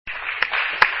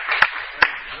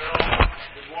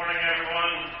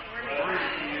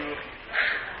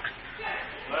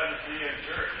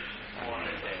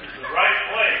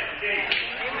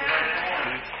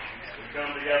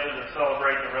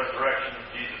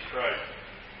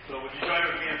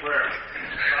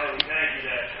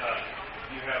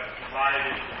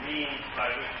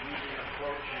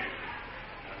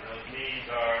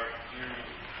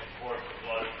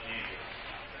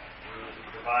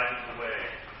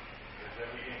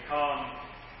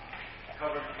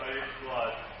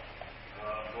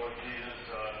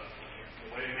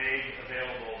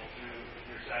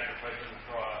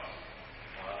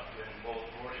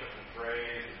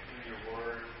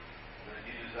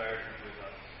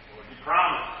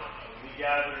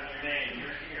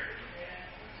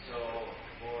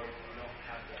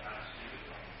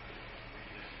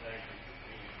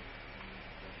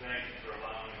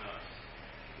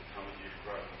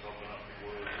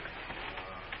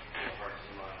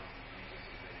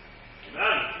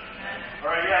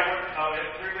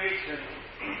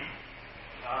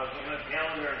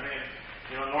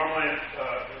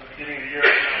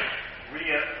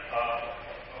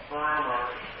affirm or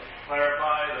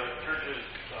clarify the church's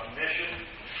mission,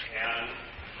 and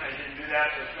I didn't do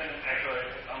that. So it's been actually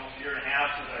almost a year and a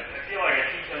half since I feel like I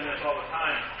teach them this all the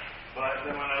time, but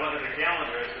then when I look at the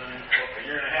calendar, it's been a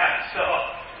year and a half. So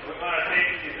we're going to take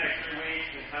these next 3 weeks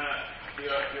and kind of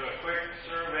do a quick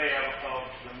survey of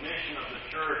the mission of the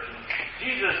church. And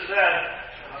Jesus said,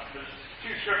 there's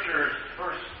two scriptures.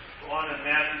 First one in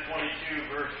Matthew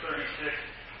 22, verse 36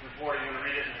 through 40. I'm going to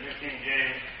read it in the New King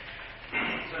James.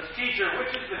 It says, "Teacher,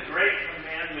 which is the great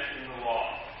commandment in the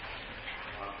law?"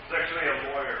 It's actually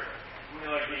a lawyer. We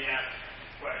like being asked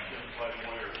questions by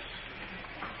lawyers.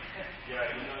 Yeah,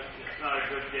 it's not a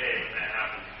good day when that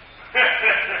happens.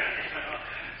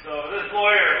 So this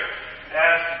lawyer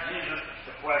asked Jesus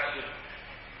the question,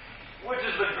 "Which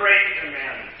is the great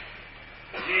commandment?"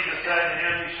 Jesus said to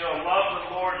him, "You shall love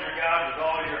the Lord your God with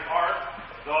all your heart,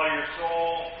 with all your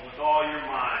soul, with all your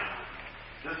mind.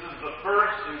 This is the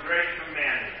first and great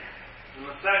commandment. And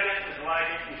the second is like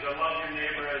it, you shall love your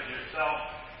neighbor as yourself.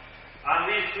 On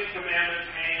these two commandments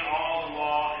hang all the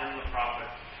law and the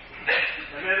prophets."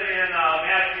 And then in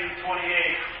Matthew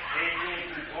 28,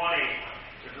 18 through 20,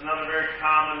 there's another very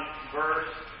common verse.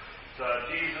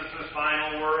 It's Jesus'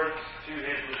 final words to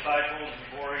his disciples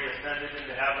before he ascended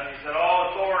into heaven. He said, "All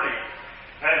authority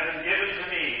has been given to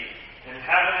me in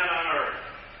heaven and on earth.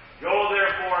 Go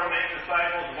therefore and make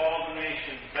disciples of all the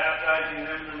nations, baptizing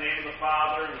them in the name of the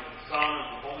Father, and of the Son, and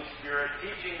of the Holy Spirit,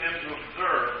 teaching them to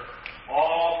observe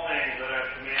all things that I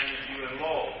have commanded you. And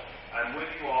lo, I am with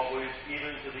you always, even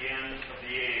to the end of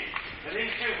the age." And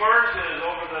these two verses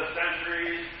over the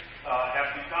centuries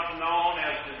have become known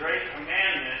as the Great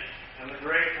Commandment and the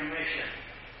Great Commission.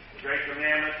 The Great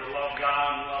Commandment to love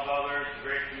God and love others. The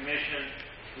Great Commission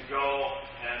to go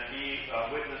and be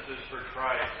witnesses for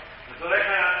Christ. And so that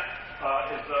kind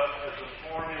of is a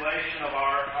formulation of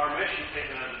our mission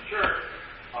statement as a church.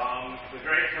 The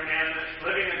Great Commandment,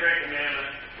 living the Great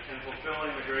Commandment, and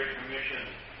fulfilling the Great Commission.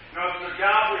 It's the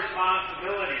job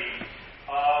responsibility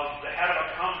of the head of a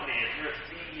company. If you're a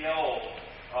CEO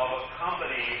of a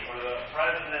company, or the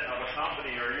president of a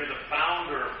company, or you're the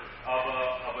founder of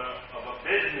a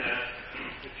business,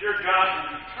 it's your job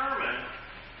to determine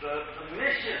the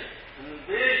mission and the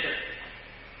vision.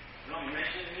 You know what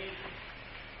mission means?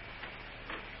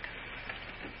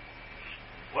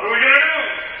 What are we going to do?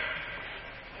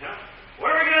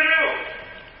 What are we going to do?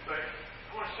 Like,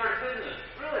 I want to start a business.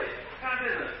 Really? What kind of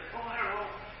business? Oh, I don't know.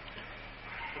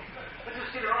 Let's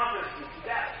just get an office and do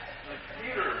that. Like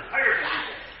computer, hire some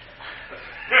people.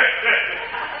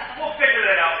 We'll figure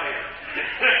that out later.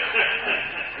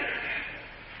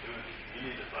 You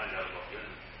need to find out about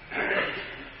business.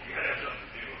 You got to have something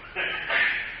to do.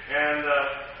 And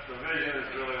the vision is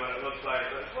really what it looks like.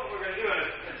 But what we're going to do is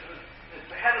it's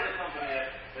the head of the company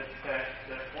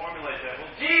that formulates that.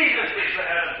 Well, Jesus is the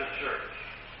head of the church.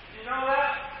 Did you know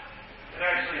that? It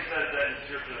actually says that in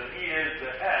Scripture, that He is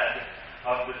the head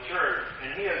of the church.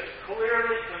 And He has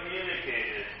clearly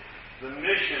communicated the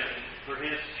mission for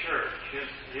His church,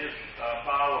 His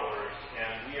followers.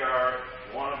 And we are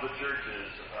one of the churches.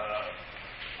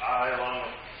 I, along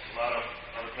with a lot of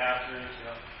other pastors,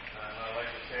 I like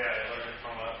to say, I learned it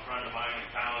from a friend of mine in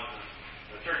Kalamazoo.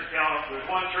 The church of Kalamazoo, there's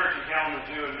one church in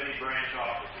Kalamazoo and many branch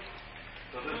offices.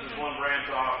 So this is one branch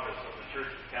office of the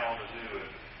church of Kalamazoo.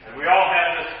 And we all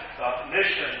have this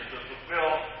mission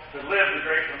to live the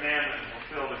Great Commandment and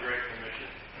fulfill the Great Commission.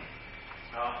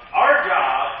 Our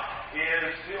job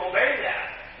is to obey that.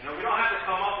 We don't have to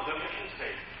come up with a mission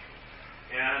statement.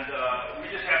 And we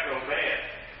just have to obey it.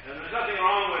 And there's nothing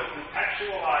wrong with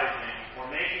contextualizing or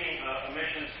making a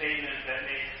mission statement that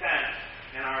makes sense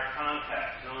in our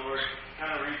context. In other words,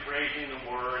 kind of rephrasing the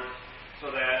words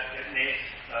so that it makes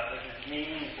it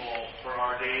meaningful for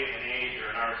our day and age or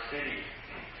in our city.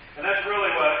 And that's really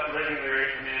what living the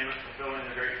Great Commandment, fulfilling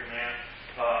the Great Commandment,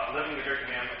 living the Great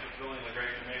Commandment, fulfilling the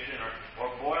Great Commission, or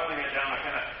boiling it down.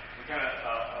 We kind of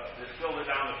distilled it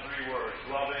down to 3 words: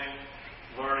 loving,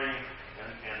 learning,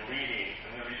 and leading.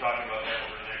 I'm going to be talking about that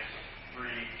over the next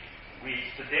 3 weeks.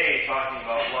 Today, talking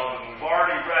about love. And we've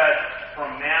already read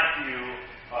from Matthew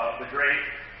the Great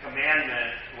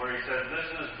Commandment, where he says, "This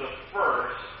is the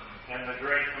first and the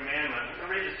Great Commandment." We're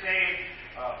going to read the same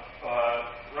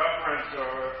reference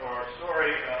or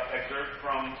story excerpt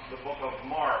from the book of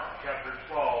Mark, chapter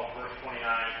 12, verse 29,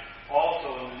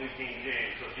 also in the New King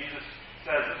James. So Jesus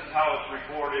says this is how it's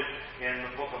recorded in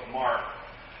the book of Mark.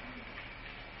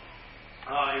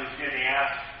 He was getting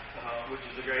asked, which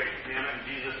is the Great Commandment, and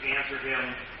Jesus answered him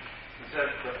and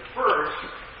said, "The first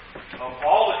of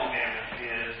all the commandments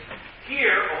is,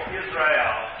 Hear, O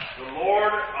Israel, the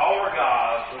Lord our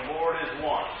God, the Lord is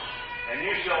one. And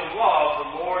you shall love the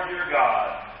Lord your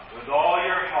God with all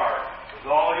your heart, with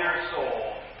all your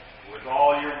soul, with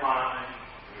all your mind,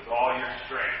 with all your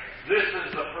strength. This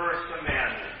is the first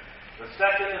commandment. The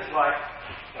second is like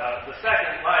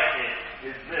it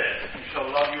is this: you shall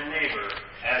love your neighbor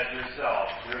as yourself.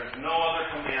 There is no other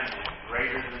commandment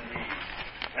greater than these.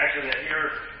 Actually, that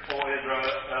here, O Israel,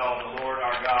 the Lord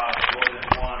our God, the Lord is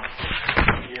one.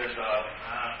 He is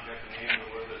I forget the name of the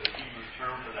word. There's a Hebrew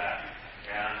term for that.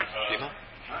 And Shema.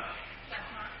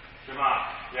 Shema.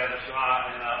 Yeah, the Shema.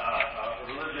 And a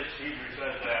religious Hebrew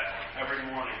says that every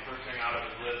morning, first thing out of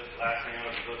his lips, last thing out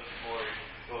of his lips before he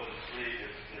goes to sleep.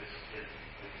 It's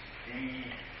the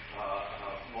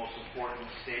most important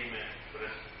statement. But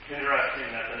it's interesting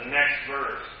that the next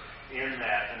verse in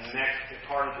that, the next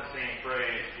part of the same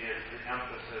phrase is the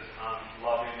emphasis on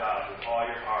loving God with all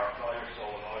your heart, with all your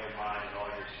soul, with all your mind, and all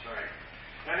your strength.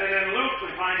 And then in Luke,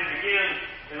 we find it again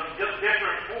in a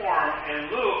different form.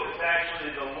 In Luke, it's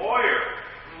actually the lawyer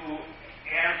who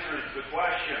answers the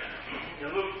question.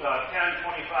 In Luke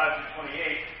 10:25-28,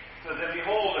 it says, "And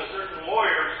behold, a certain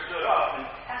lawyer stood up and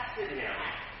tested him,"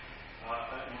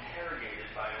 interrogated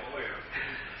by a lawyer,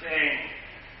 saying,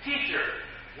 "Teacher,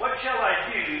 what shall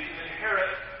I do to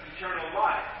inherit eternal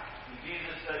life?" And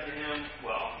Jesus said to him,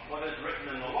 "Well, what is written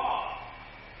in the law?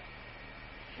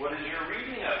 What is your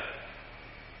reading of it?"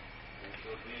 And so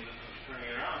Jesus was turning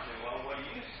around and saying, "Well, what do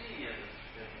you see in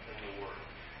the Word?"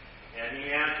 And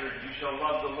he answered, "You shall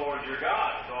love the Lord your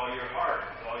God with all your heart,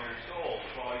 with all your soul,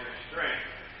 with all your strength,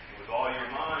 with all your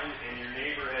mind, and your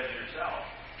neighbor as yourself."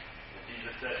 And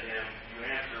Jesus said to him, "You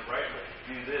answer rightly.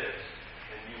 Do this,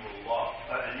 and you will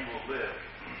live."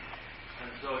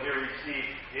 And so here we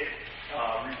see it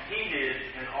repeated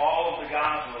in all of the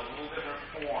Gospels, a little different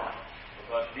form.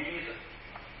 But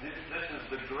this is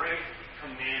the great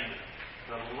commandment: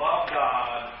 to love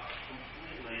God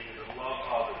completely and to love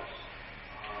others.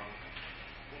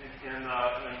 In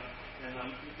the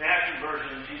Matthew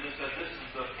version, Jesus said this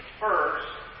is the first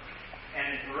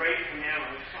and great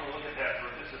commandment. We just want to look at that for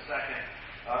just a second.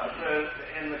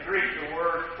 In the Greek, the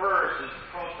word first is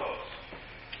protos,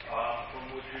 from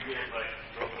which we get like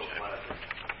protoplasm.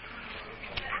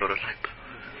 Prototype.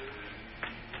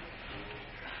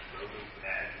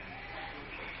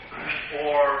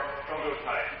 Or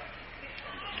prototype.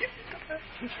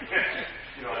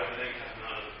 Everything comes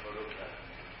out of the prototype.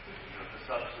 The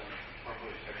substance from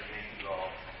which everything is all.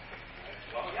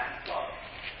 Well, yeah, love.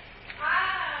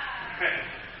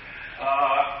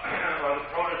 Or the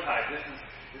prototype. This is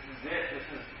it.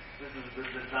 This is the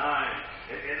design.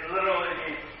 It literally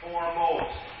means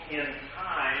foremost in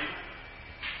time.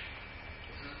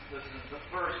 This is the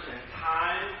first in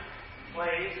time,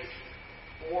 place,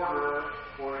 order,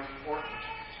 or importance.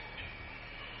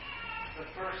 The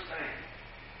first thing,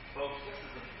 folks.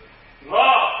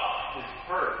 Love is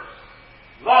first.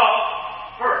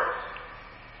 Love first.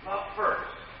 Love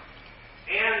first.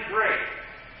 And great.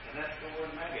 And that's the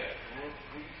word mega.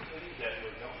 We still use that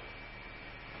word, don't we?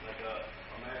 Like a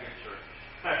mega church.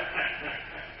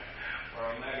 Or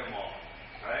a mega mall.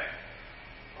 Right?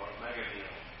 Or a mega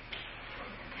deal.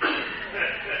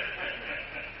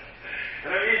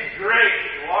 And it means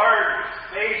great, large,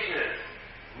 spacious,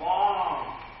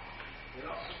 long. It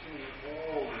also can be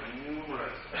old and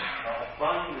numerous,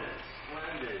 abundant,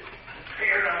 splendid,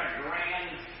 prepared on a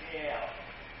grand scale.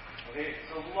 Okay,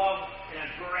 so love in a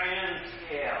grand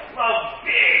scale. Love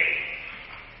big.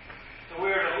 So we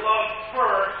are to love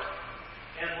first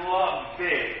and love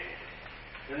big.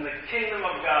 In the kingdom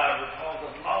of God, we're called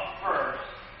to love first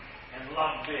and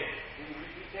love big. Can you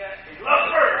repeat that? Love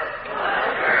first.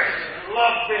 Love first. And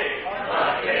love big.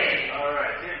 Love big. All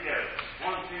right, here it goes.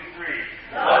 1, 2, 3.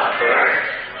 Love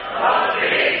first. Love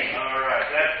big. All right,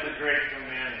 that's the great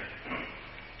commandment.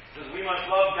 It says we must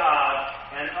love God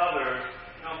and others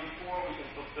before we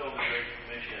can fulfill the Great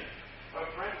Commission.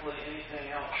 But frankly,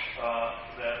 anything else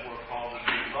that we're called to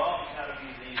do, love has got to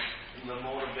be the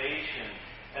motivation.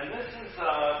 And this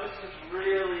has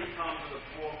really come to the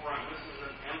forefront. This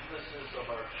is an emphasis of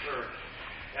our church.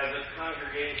 As a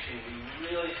congregation, we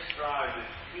really strive to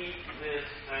keep this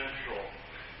central,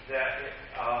 that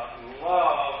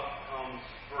love comes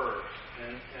first.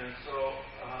 And so,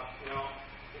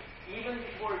 even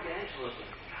before evangelism,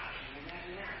 gosh, can you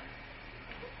imagine that?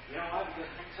 Because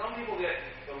some people get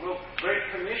a real Great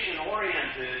Commission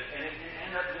oriented, and it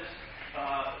end up just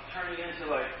turning into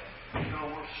like,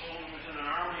 we're soldiers in an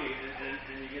army, and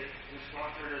you get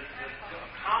instructed to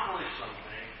accomplish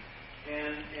something.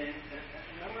 And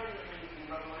remember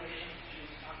in Revelation,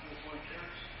 Jesus talking to this one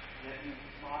church that you've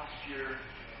lost your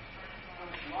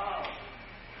first love,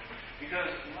 because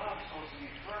love is supposed to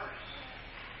be first.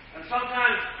 And some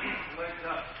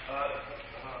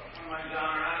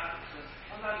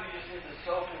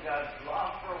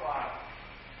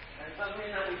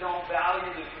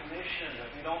salvation,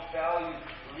 if we don't value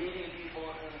leading people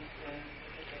into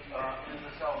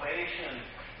salvation,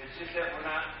 it's just that we're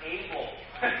not able.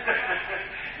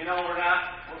 We're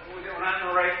not in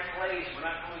the right place. We're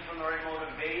not coming from the right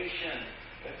motivation.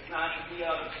 It's not to be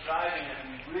out of striving. And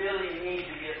we really need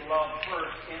to get love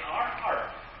first in our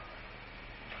heart.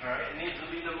 All right? It needs to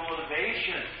be the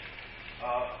motivation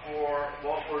for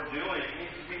what we're doing. It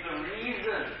needs to be the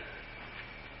reason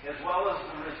as well as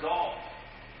the result.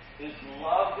 Is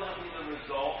love going to be the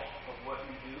result of what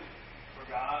you do for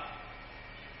God?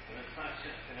 And it's not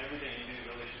just in everything you do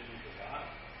really should be for God.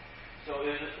 So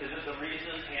is it the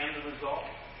reason and the result?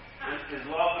 Is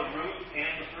love the root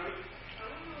and the fruit?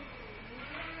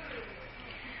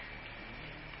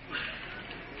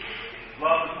 Is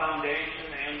love the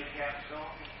foundation and the capstone?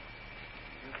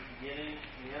 At the beginning,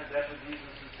 yeah, that's what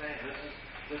Jesus is saying.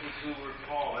 This is who we're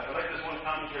called. I like this one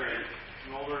commentary.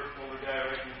 An older guy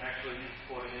writing, actually he's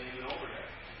quoting an even older guy.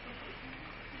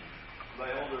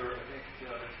 By older, I think this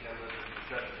guy lived in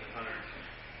the 1700s.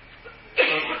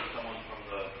 Someone from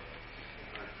the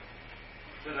 1600s.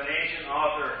 Says an ancient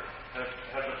author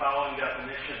has the following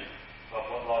definition of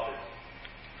what love is: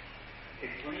 a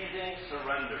pleasing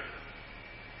surrender.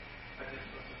 Let's just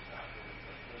stop.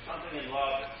 There's something in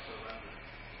love that's surrender.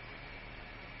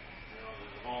 There's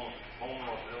a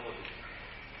vulnerability.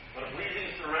 But a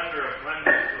pleasing surrender of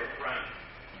friendship to a friend.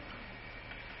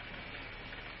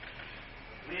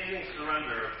 A pleasing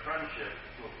surrender of friendship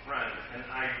to a friend, an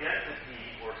identity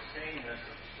or sameness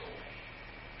of soul.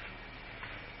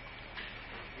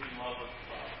 We love with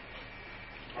love.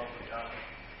 Love with God.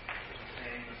 The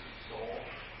sameness of soul.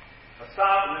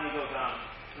 And then he goes on.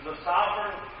 There's a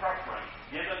sovereign preference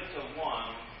given to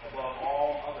one above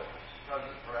all others.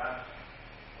 Present for absent.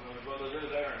 Whether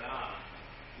they're there or not,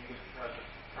 you give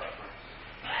present preference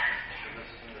to this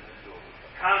individual.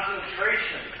 A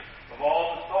concentration of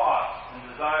all the thoughts and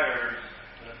desires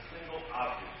in a single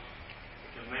object,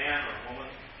 which a man or woman,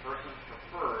 person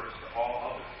prefers to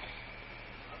all others.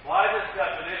 Apply this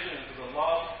definition to the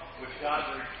love which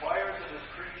God requires of His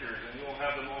creatures, and you will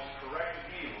have the most correct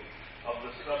view of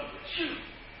the subject.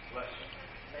 Bless you.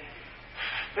 Thank you.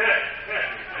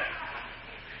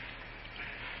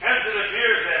 Hence it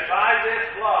appears that by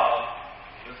this love,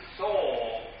 the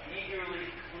soul eagerly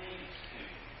cleaves to,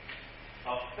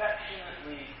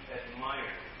 affectionately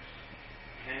admires,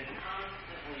 and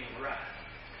constantly rests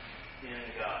in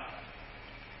God.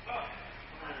 Oh,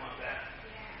 I want that.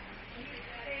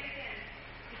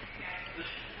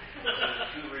 There's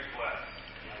two requests.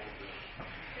 I will do it.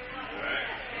 All right.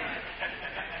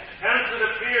 Hence it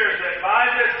appears that by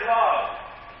this love,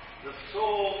 the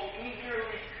soul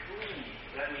eagerly cleaves.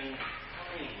 That means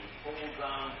clings, holds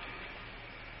on to,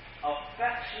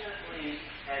 affectionately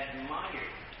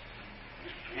admires,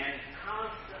 and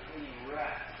constantly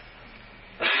rests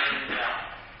in God.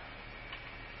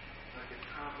 Like a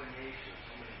combination of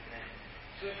so many things.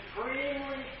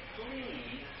 Supremely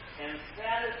pleased and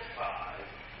satisfied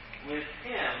with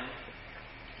Him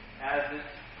as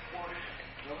its portion.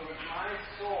 In other words, my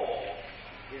soul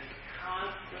is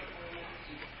constantly,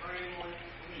 supremely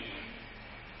pleased.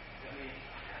 That means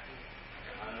I'm happy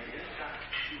on the inside.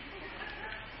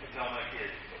 I tell my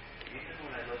kids, even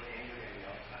when I look angry on the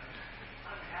outside,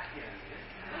 I'm happy on the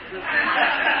inside.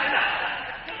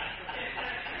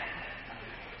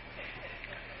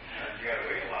 You gotta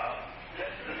wait a while.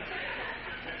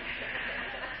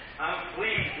 I'm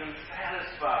pleased and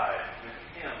satisfied with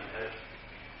Him as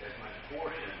my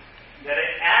portion. That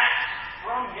it acts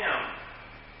from Him,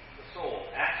 the soul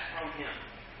acts from Him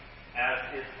as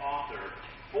its author,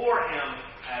 for Him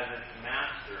as its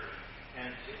master, and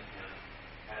to Him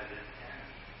as its end.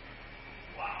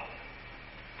 Wow.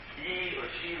 He or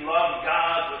she loves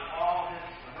God with all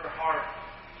her heart,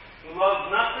 who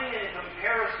loves nothing in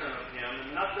comparison of Him,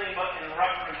 and nothing but in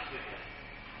reference to Him,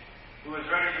 who is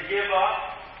ready to give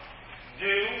up, do,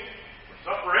 or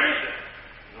suffer anything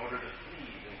in order to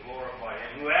please and glorify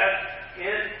Him, who has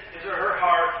in his or her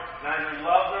heart neither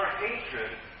love nor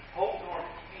hatred, hope nor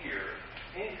fear,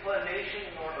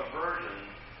 inclination nor aversion,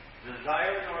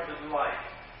 desire nor delight,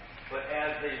 but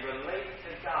as they relate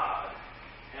to God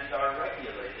and are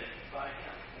regulated by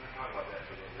Him. We're going to talk about that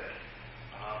for a little bit.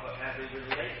 But as they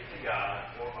relate to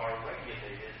God or are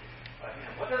regulated by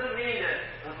Him. What does it mean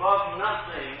to love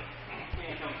nothing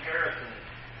in comparison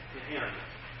to Him?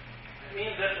 It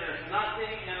means that there's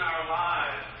nothing in our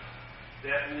lives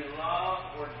that we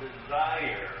love or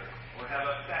desire or have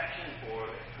affection for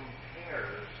that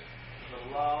compares to the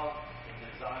love, the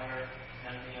desire,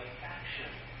 and the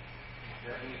affection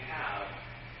that we have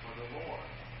for the Lord.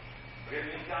 Okay,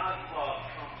 I mean, God's love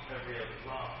trumps every other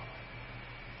love.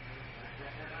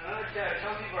 And I understand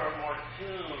some people are more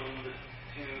tuned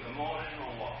to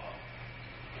emotional law.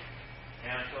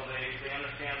 And so they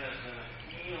understand this in a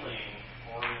healing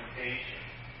orientation.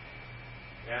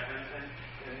 And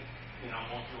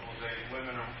most people will say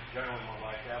women are generally more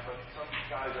like that, but some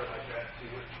guys are like that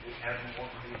too. It has more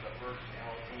to do with the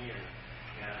personality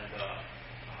and the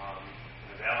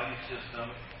value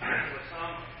system. But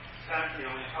sometimes, when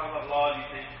you talk about love, you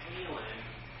think healing.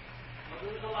 But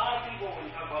there's a lot of people, when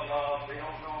you talk about love, they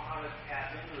don't know how to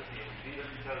tap into the feelings, either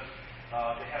because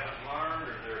they haven't learned,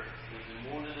 or they've been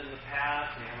wounded in the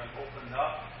past, they haven't opened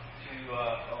up to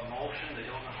emotion, they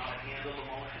don't know how to handle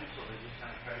emotion, so they just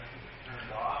kind of try to keep it turned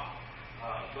off.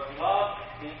 But love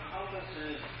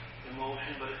encompasses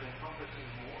emotion, but it encompasses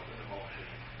more than emotion.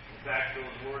 In fact,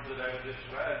 those words that I just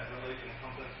read really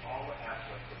encompass all the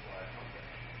aspects of life, don't they?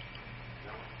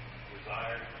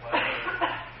 Desire, pleasure,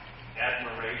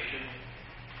 admiration.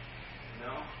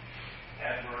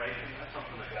 Admiration. That's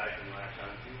something a guy can latch on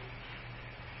to.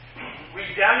 We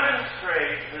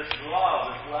demonstrate this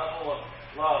love, this level of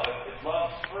love. If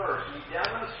love's first, we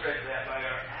demonstrate that by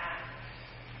our acts.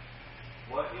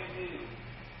 What you do,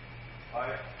 by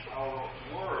our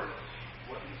words,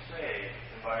 what you say,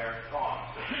 and by our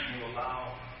thoughts that you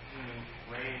allow to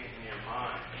reign in your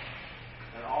mind.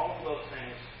 And all of those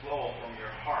things flow from your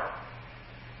heart.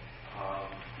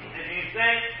 If you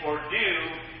think or do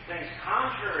things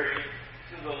contrary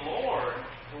to the Lord,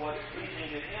 to what's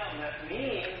pleasing to Him, that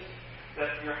means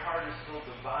that your heart is still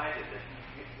divided,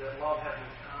 that love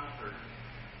hasn't conquered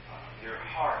your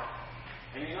heart.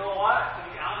 And you know what? To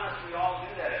be honest, we all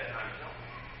do that at times, don't we?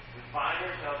 We find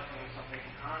ourselves doing something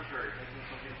contrary, thinking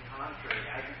something contrary.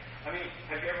 I mean,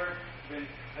 have you ever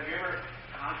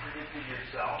contradicted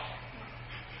yourself?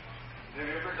 Have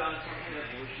you ever done something that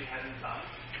you wish you hadn't done?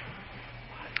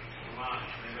 Come on,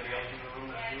 anybody else in the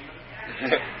room that's human?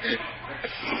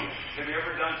 Have you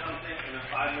ever done something and then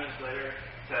 5 minutes later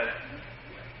said,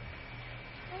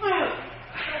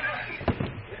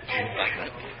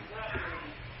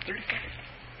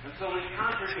 and so we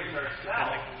contradict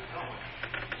ourselves, don't we?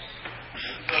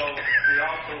 And so we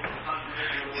also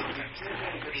contradict the Lord. We do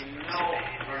things that we know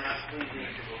are not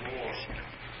pleasing to the Lord.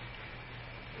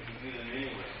 But we do them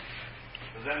anyway.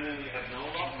 Does that mean we have no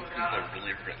love for God? I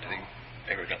really regret saying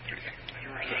I got 30 seconds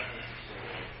later.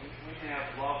 We can have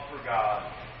love for God,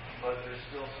 but there's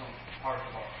still some parts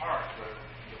of our heart that are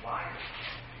divided.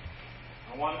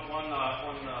 One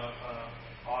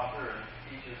author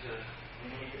teaches us we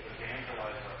need to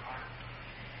evangelize our heart.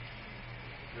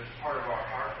 There's part of our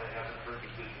heart that hasn't heard the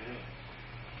good news.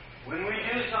 When we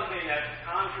do something that's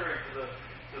contrary to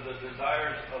the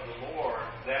desires of the Lord,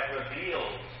 that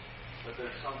reveals that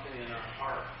there's something in our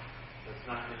heart that's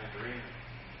not in agreement.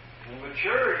 And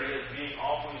maturity is being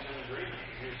always in agreement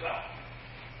with yourself.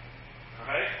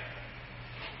 Alright?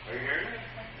 Are you hearing me?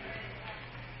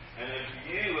 And if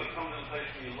you have come to the place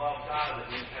where you love God, that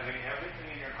means having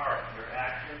everything in your heart, your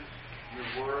actions, your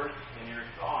words, and your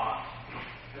thoughts,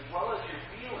 as well as your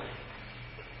feelings,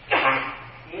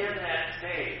 in that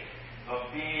state of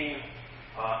being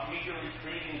eagerly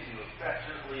pleasing to,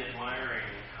 affectionately admiring,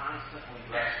 and constantly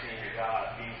resting in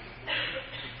God, being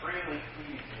supremely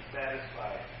pleased and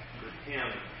satisfied with Him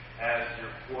as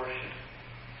your portion.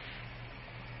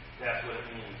 That's what it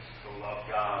means to love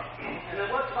God. And then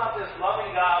what's about this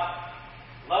loving God?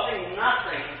 Loving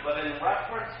nothing but in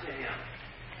reference to Him,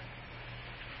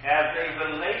 as they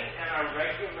relate and are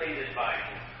regulated by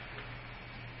Him.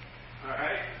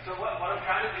 Alright? So what I'm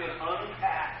trying to do is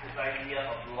unpack this idea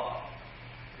of love.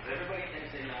 Because everybody thinks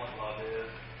they know what love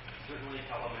is. Certainly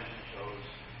television shows,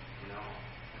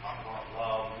 talk about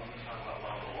love, movies talk about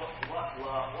love. But what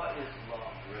love? What is love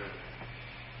really?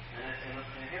 And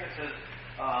here it says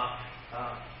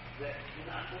that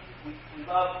we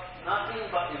love nothing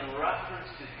but in reference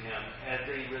to Him, as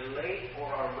they relate or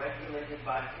are regulated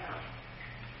by Him.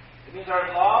 It means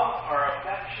our love, our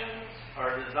affections,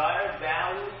 our desire,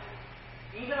 values,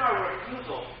 even our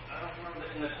refusal. I don't remember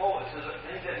in the quote, it says that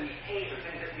things that we hate or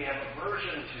things that we have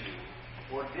aversion to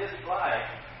or dislike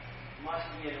must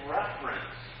be in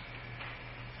reference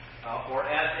or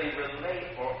as they relate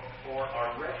or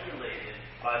are regulated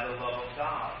by the love of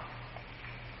God.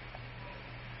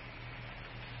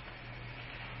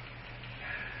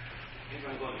 I think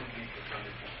I'm going too deep for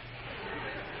Sunday school.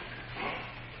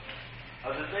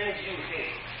 Are the things you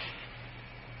hate,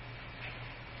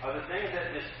 are the things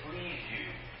that displease you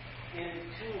in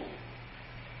tune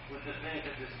with the things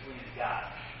that displease God?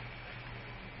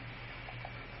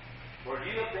 Or do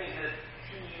you have things that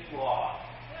tee you off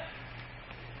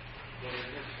that are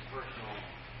just your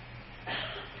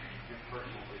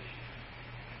personal issue?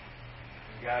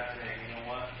 And God's saying,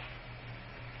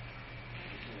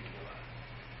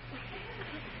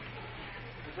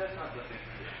 the big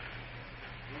deal.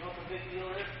 You know what the big deal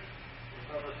is? This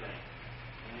other thing.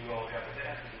 And you go, yeah, but that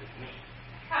has to do with me. You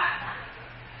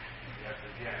have to,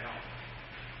 yeah, I know.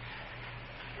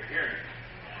 You're hearing me.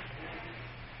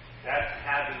 That's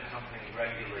having something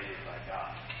regulated by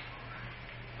God.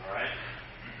 Alright?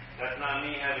 That's not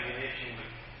me having an issue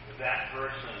with that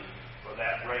person, or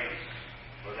that race,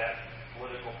 or that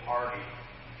political party,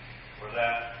 or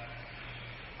that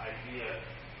idea,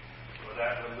 or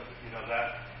that, that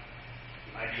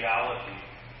ideology.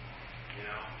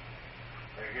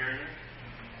 Are you hearing me?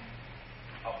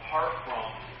 Apart from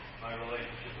my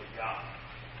relationship with God.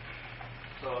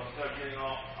 So instead of getting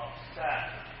all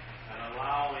upset and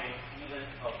allowing even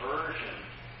aversion,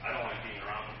 I don't like being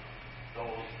around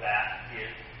those, that,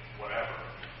 it, whatever.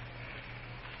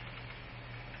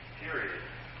 Period.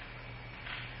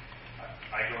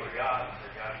 I go to God and say,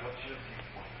 God, what's your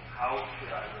viewpoint? How should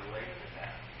I relate to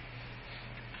that?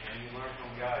 And you learn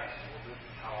from God. You say, well, this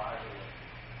is how I relate.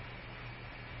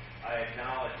 I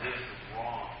acknowledge this is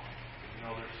wrong.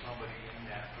 But there's somebody in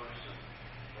that person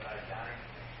that I died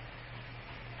for.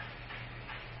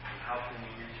 And how can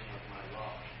you reach him with my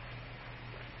love?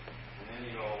 And then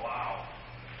you go, wow.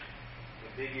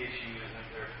 The big issue isn't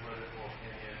their political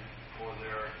opinion or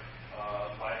their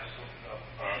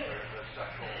their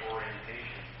sexual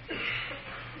orientation.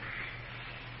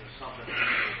 There's something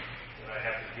that I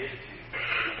have to get to.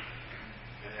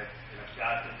 And if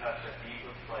God can touch a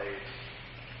deeper place,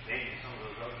 maybe some of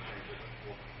those other things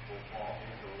will fall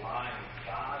into line with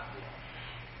God's will.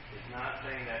 It's not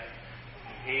saying that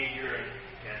behavior and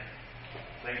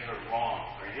things are wrong.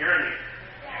 Are you hearing me?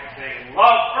 It's saying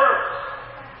love first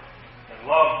and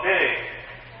love big,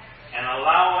 and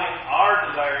allowing our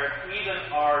desires, even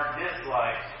our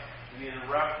dislikes, to be in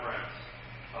reference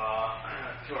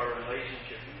to our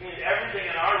relationship. It means everything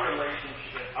in our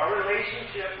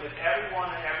relationship with everyone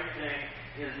and everything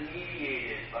is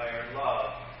mediated by our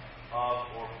love of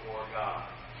or for God.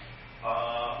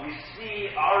 We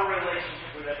see our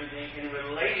relationship with everything in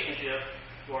relationship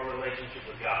to our relationship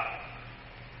with God.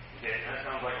 Okay, that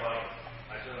sounds like a lot of.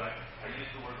 I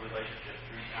used the word relationship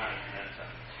 3 times in that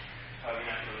sentence. Probably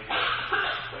not really good.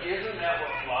 But isn't that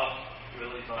what love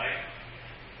really is like?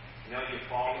 You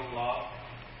fall in love.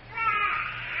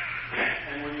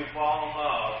 And when you fall in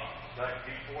love, like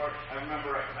before, I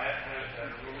remember I had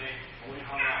a roommate, we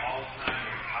hung out all the time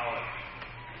in college.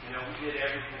 We did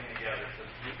everything together.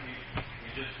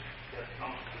 We just got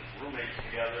some roommates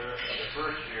together. The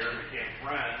first year, we became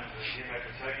friends. And came back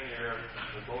the second year,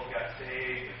 we both got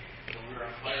saved. So we were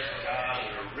on fire for God.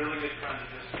 We were really good friends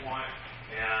at this point.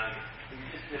 And we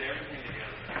just did everything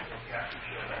together until Captain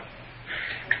showed up.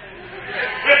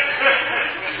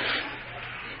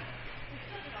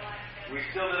 We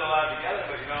still did a lot together,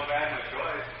 but I had my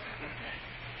choice.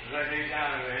 As I came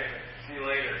down, see you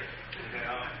later.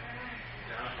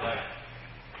 Like,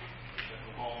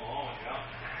 I'm home alone,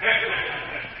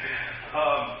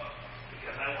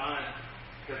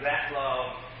 because that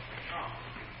love trumps.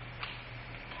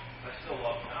 I still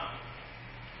love God.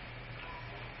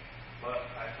 But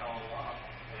I fell in love.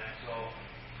 And so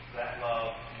that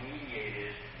love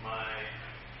mediated my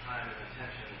time and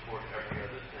attention toward every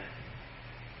other thing.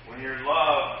 When you're in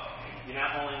love, you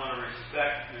not only want to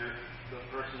respect the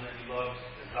person that you love's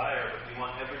desire, but you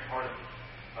want every part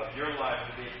of your life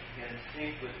to be in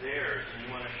sync with theirs, and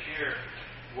you want to share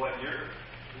what you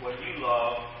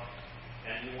love,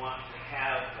 and you want to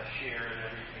have a share in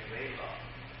everything they love.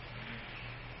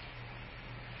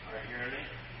 Are you hearing me?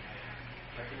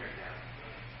 I can hear you.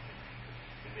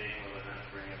 Debating whether or not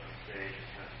to bring it up on stage.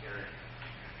 It's kind of scary.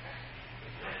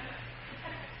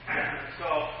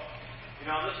 So,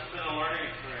 this has been a learning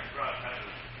experience for us, hasn't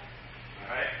it? All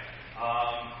right?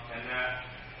 And that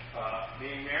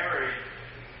being married,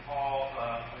 Paul,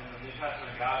 in the New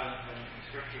Testament, God in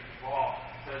Scripture, Paul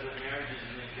says that marriage is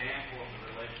an example of the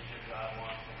relationship God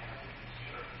wants to have with His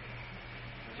church.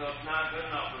 And so it's not good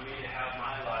enough for me to have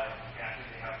my life and Kathy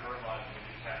to have her life, and we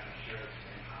just have to share the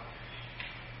same house.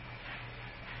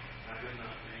 Not good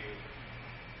enough for you.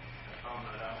 I found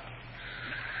that out.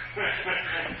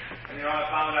 And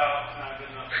I found out it's not good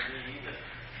enough for me either.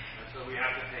 And so we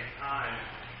have to take time.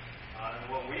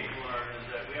 And what we've learned is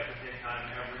that we have to take time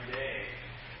every day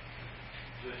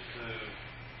just to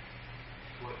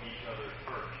put each other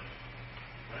first.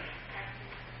 Right?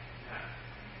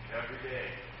 Yeah. Every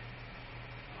day.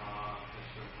 Just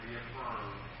to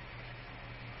reaffirm.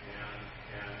 And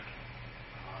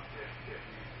if we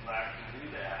lack to do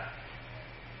that,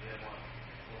 then what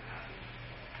happens?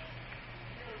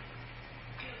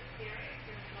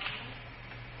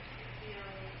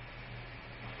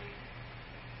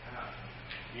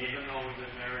 Even though we've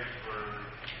been married for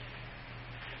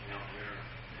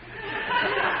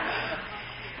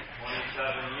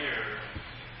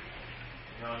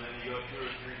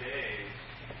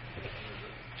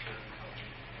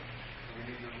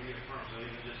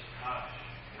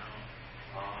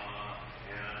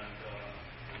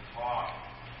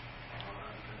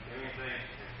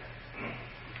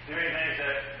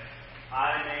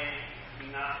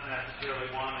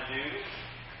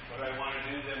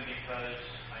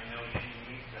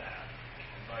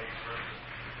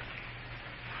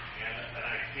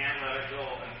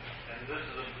fragile, and this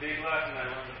is a big lesson I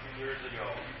learned a few years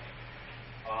ago.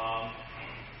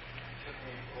 It took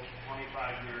me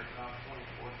 25 years, now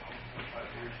 24, almost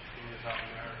 25 years to do this out in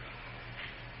marriage.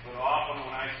 But often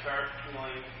when I start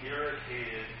feeling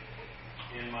irritated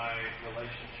in my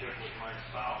relationship with my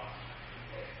spouse,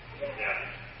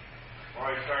 or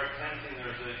I start sensing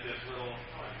there's this little,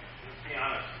 let's be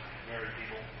honest, married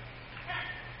people,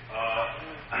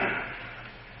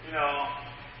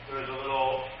 there's a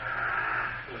little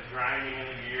grinding in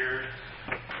the gears,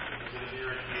 a bit of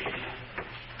irritation,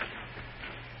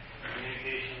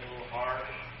 communication a little harsh.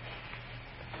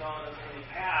 In the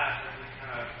past, I just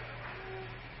kind of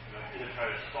either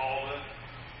try to solve it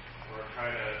or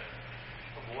try to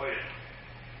avoid it.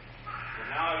 But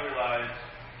now I realize,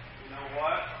 you know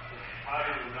what? It's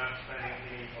probably I'm not spending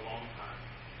any alone time.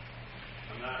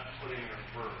 I'm not putting her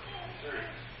first. I'm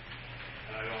serious.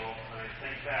 And I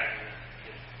think back, and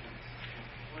it's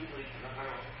completely,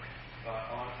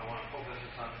 I want to focus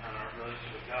this on our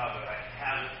relationship with God, but I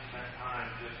haven't spent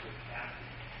time just with Kathy.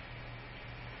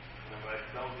 And if I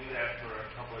don't do that for a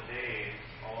couple of days,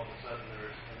 all of a sudden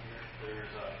there's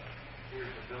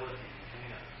irritability between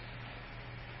us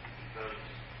because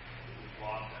we've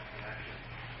lost that connection.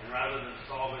 And rather than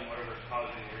solving whatever's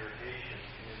causing the irritation,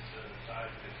 we need to decide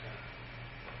to just kind of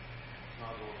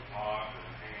snuggle and talk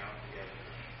and hang out together.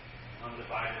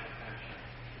 Undivided attention.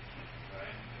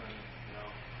 Right?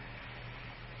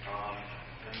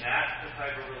 And that's the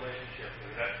type of relationship.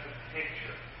 That's the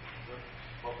picture.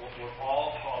 But what we're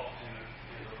all called to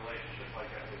is a relationship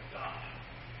like that with God.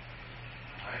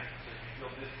 Right? So if you feel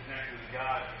disconnected with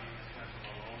God, you need to spend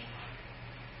some alone time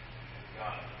with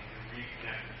God. You need to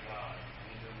reconnect with God.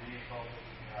 You need to refocus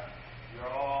with God.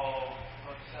 You're all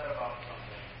upset about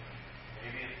something.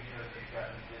 Maybe it's because you've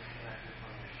gotten disconnected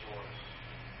from your source.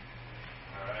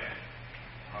 All right?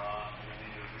 You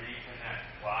need to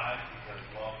reconnect. Why? Because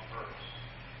love first.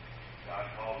 God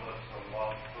calls us to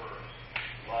love first.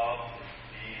 Love is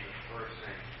the first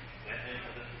thing. And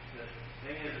the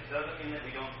thing is, it doesn't mean that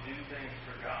we don't do things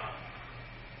for God.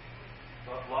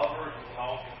 But lovers will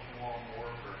outperform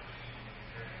workers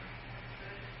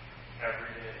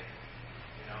every day.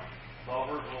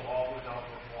 Lovers will always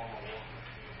outperform a worker,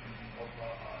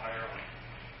 a hireling.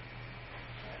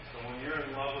 So when you're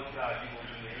in love with God, you will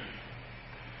do anything.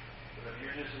 But if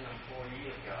you're just an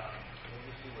employee of God, you'll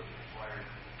just do what's required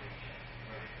for the paycheck.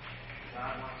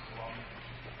 God wants to love you.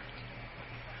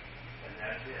 And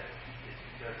that's it. It's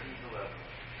because He delivers.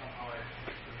 Somehow it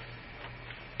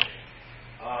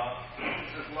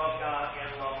says love God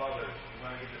and love others.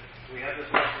 We have this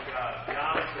love for God.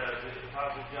 John says, the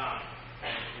Apostle John,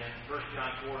 in 1 John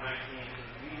 4:19, says,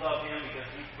 we love Him because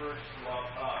He first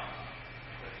loved us.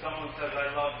 If someone says,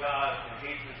 I love God and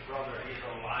hates his brother, he is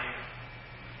a liar.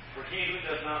 For he who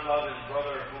does not love his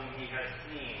brother whom he has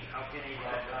seen, how can he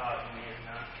love God whom he has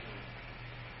not seen?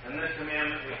 And this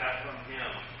commandment we have from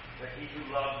Him, that he who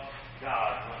loves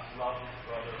God must love his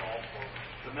brother also.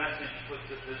 The Message puts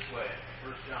it this way, 1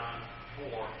 John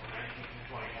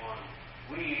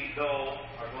 4:19-21. We, though,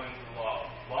 are going to love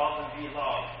and be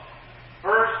loved.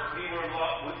 First, we were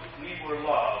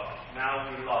loved, now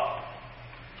we love.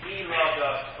 He loved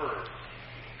us first.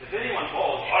 If anyone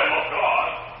calls, I love God,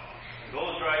 and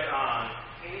goes right on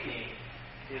hating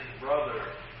his brother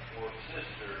or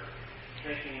sister,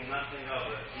 thinking nothing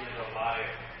of it, he is a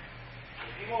liar.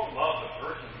 If he won't love the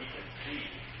person he can see,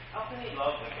 how can he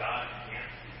love the God he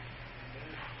can't see?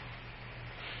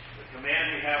 The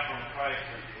command we have from Christ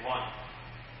is one.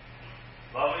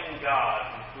 Loving God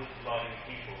includes loving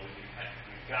people.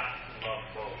 You've got to love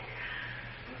both.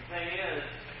 And the thing is,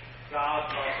 God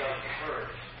loved us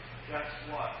first. Guess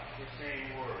what? It's the same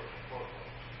word,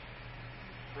 protos.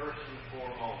 First and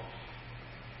foremost.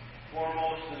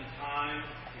 Foremost in time,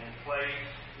 in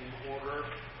place, in order,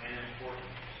 and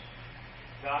importance.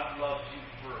 God loves you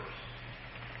first.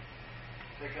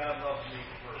 Say, God loves me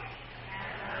first.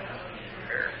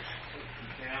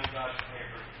 Sam, God's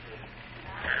favorite kid.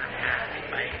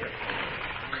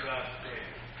 You're God's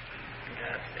favorite.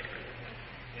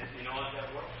 And you know what?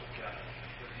 That works with God.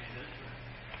 Because He's infinite.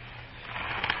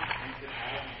 You can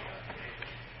all be God's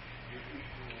favorite. You're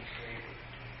equally favored.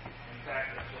 In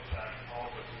fact, that's what God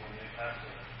calls us in the New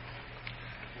Testament.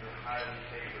 You're highly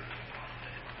favored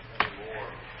in the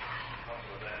Lord. Talks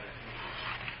about that in Jesus.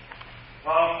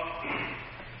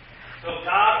 So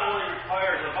God only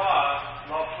requires of us,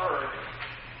 love first,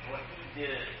 what He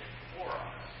did for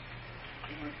us.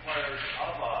 He requires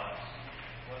of us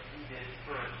what He did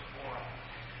first for us.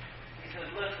 He says,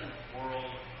 listen,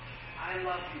 world, I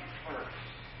love you first.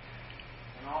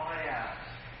 And all I ask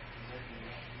is that you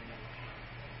love me.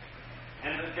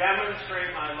 And the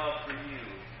demonstrate my love for you,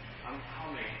 I'm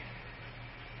coming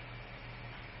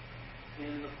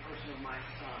in the person of my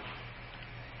Son,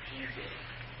 Jesus,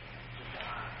 to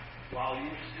die. While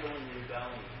you're still in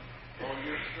rebellion, while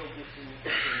you're still in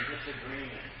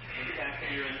disagreement. In fact,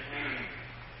 you're an enemy.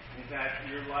 In fact,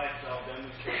 your lifestyle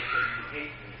demonstrates that you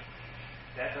hate me.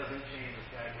 That doesn't change the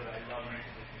fact that I love you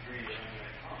to the degree that I'm going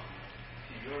to come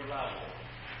to your level,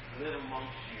 live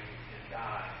amongst you, and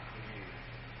die for you,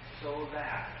 so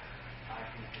that I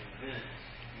can convince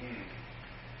you,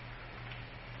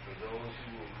 for those who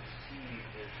will receive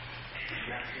this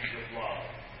message of love,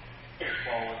 to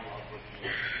fall in love with me.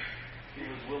 He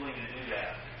was willing to do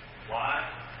that. Why?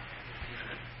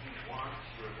 Because he wants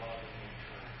your love in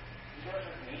return. He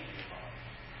doesn't need your love.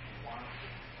 He wants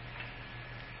it.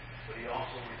 But he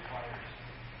also requires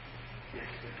it.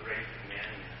 It's the great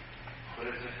commandment.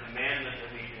 But it's a commandment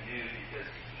that we can do because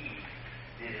he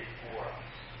did it for us.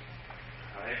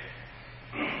 Right?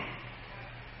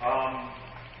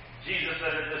 Jesus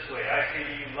said it this way. I say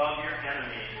to you, love your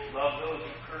enemies. Love those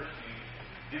who curse you.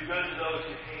 Do good to those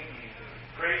who hate you.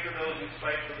 Pray for those who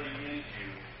spitefully use you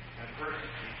and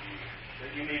persecute you,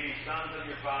 that you may be sons of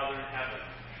your Father in heaven.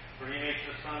 For he makes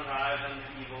the sun rise on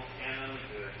the evil and on the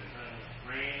good, and sends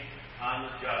rain on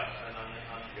the just and on the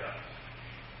unjust.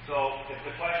 So, if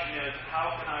the question is,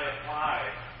 how can I apply?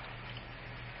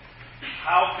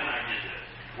 How can I do this?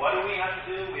 What do we have to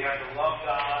do? We have to love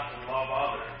God and love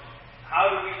others. How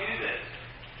do we do this?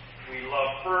 We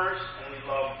love first, and we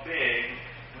love big.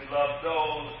 We love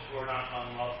those who are not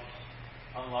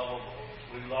unlovable.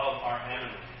 We love our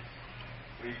enemies.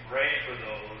 We pray for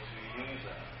those who use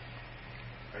us.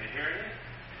 Are you hearing me?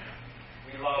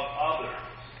 We love others.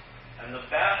 And the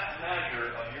best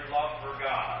measure of your love for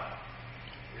God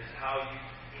is how you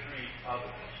treat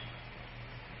others.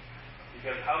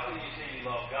 Because how can you say you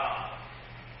love God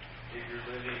if you're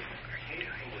living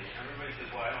hatefully? Everybody says,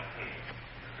 well, I don't hate.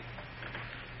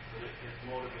 But it's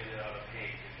motivated out of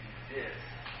hate. If you diss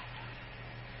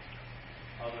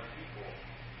other people,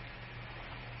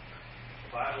 the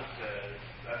Bible says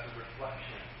that's a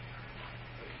reflection.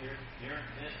 But you're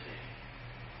dissing.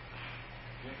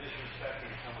 You're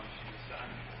disrespecting someone who's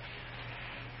disciple.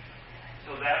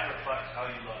 So that reflects how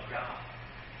you love God.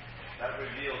 That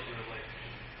reveals your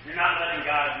relationship. You're not letting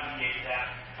God mediate that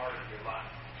part of your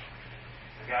life.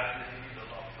 And God says you need to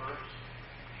love first,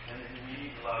 and then you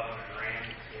need to love on a grand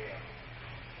scale.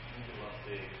 You need to love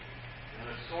big. And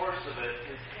the source of it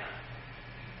is Him.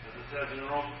 As it says in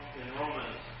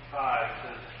Romans 5, it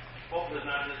says, hope does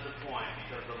not disappoint,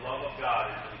 because the love of God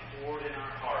is poured in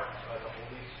our hearts by the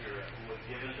Holy Spirit who was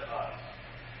given to us.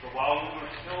 For while we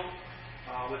were still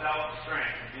without strength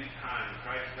in due time,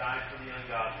 Christ died for the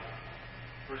ungodly.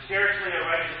 For scarcely a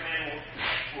righteous man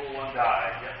will one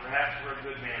die, yet perhaps for a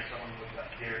good man someone would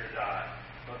dare to die.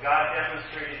 But God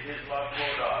demonstrated His love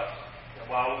toward us, that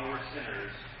while we were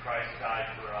sinners, Christ died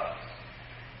for us.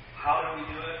 How do we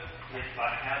do it? It's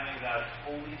by having God's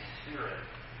Holy Spirit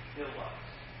fill us.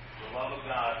 The love of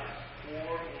God is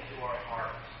poured into our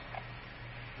hearts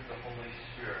through the Holy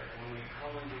Spirit. When we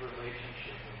come into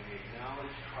relationship, when we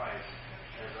acknowledge Christ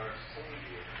as our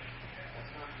Savior,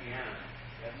 that's not the end.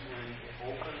 That's when it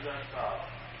opens us up.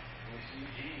 And we see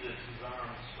Jesus, whose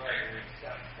arms spread, and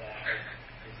accepts that as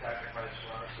the sacrifice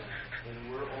for our sin. Then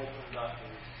we're opened up to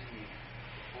receive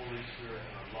the Holy Spirit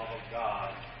and the love of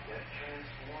God that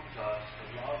transforms us to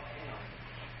love Him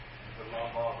and to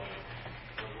love others,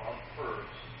 to love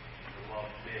first, to love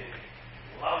big.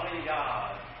 Loving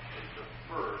God is the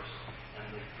first and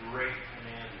the great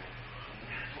commandment. And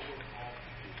that's what we're called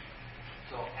to do.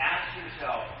 So ask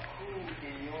yourself, who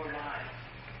in your life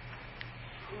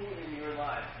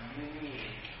do you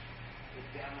need to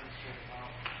demonstrate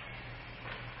love?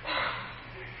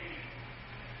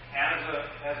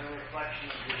 As a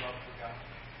reflection of your love for God.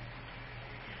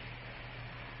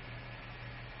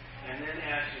 And then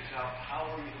ask yourself, how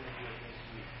are you going to do it this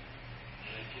week?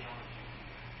 And I challenge you.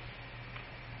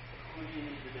 Who do you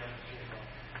need to demonstrate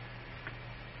love?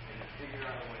 And to figure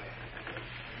out a way